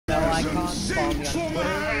icon, follow me on Twitter,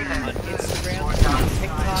 on Instagram, on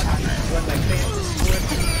TikTok, join my fan Discord,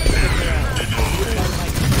 stick around.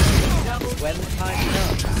 When the time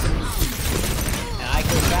comes. And I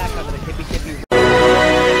go back onto the hippie hippie.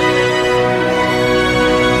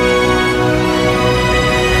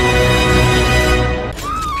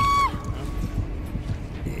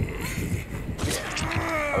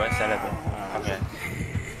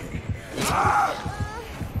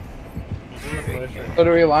 So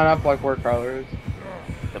do we line up like where Carter is?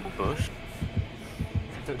 The bush?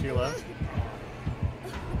 To your left.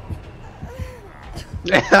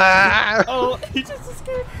 Oh, he just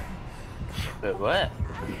escaped. Wait, what?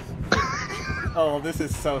 Oh, this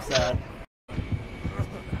is so sad.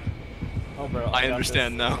 Oh, bro. I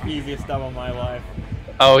understand now. Easiest dub of my life.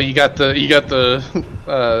 oh, you got the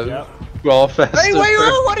Yep. Raw Fest. Hey, wait,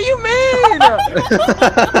 what do you mean?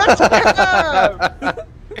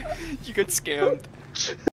 You got scammed.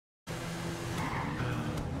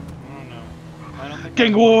 I don't think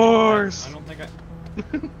Gang Wars! I don't think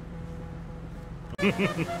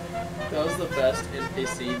That was the best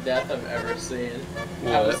NPC death I've ever seen.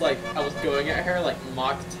 What? I was going at her like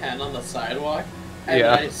Mach 10 on the sidewalk, and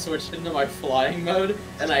Yeah. I switched into my flying mode,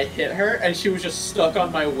 and I hit her, and she was just stuck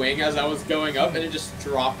on my wing as I was going up, and it just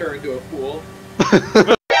dropped her into a pool.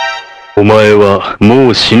 お前はも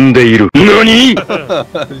う死んでいる。何?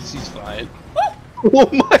 She's fine.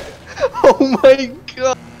 Oh my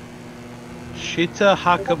god. Shita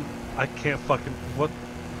Hakam. I can't fucking. What?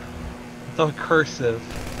 The cursive.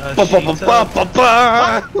 Ba, ba, ba, ba, ba,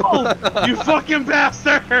 ba. Oh, you fucking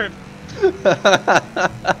bastard!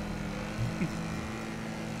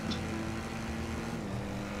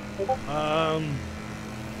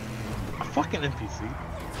 A fucking NPC.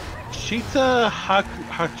 Shita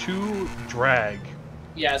Hachu Drag.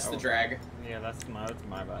 Yeah, it's the drag. Yeah, that's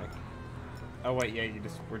my bike. Oh wait, yeah, you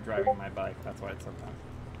just were driving my bike. That's why it's sometimes.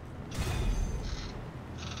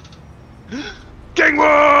 Gang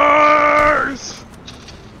Wars!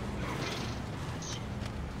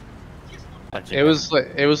 It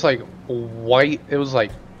was like white. It was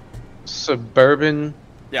like suburban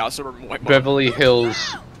Yeah, suburban white. Beverly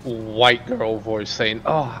Hills white girl voice saying,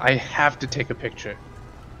 "Oh, I have to take a picture."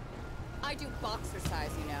 I do boxer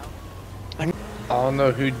size, you know. I don't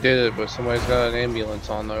know who did it, but somebody's got an ambulance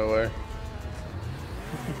on their way.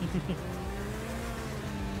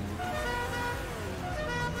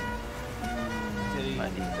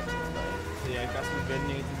 Yeah, I got some good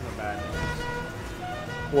news and some bad news.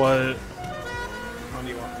 What? What do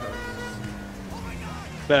you want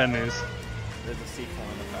first? Bad news. There's a sequel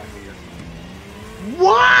in the back of your phone.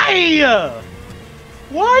 Why?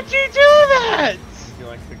 Why'd you do that? You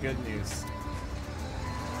like the good news?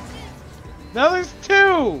 Now there's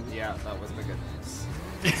two. Yeah, that was the good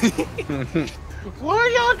news. Why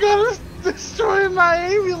y'all gonna destroy my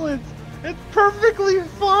ambulance? It's perfectly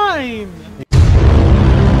fine.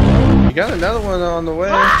 You got another one on the way.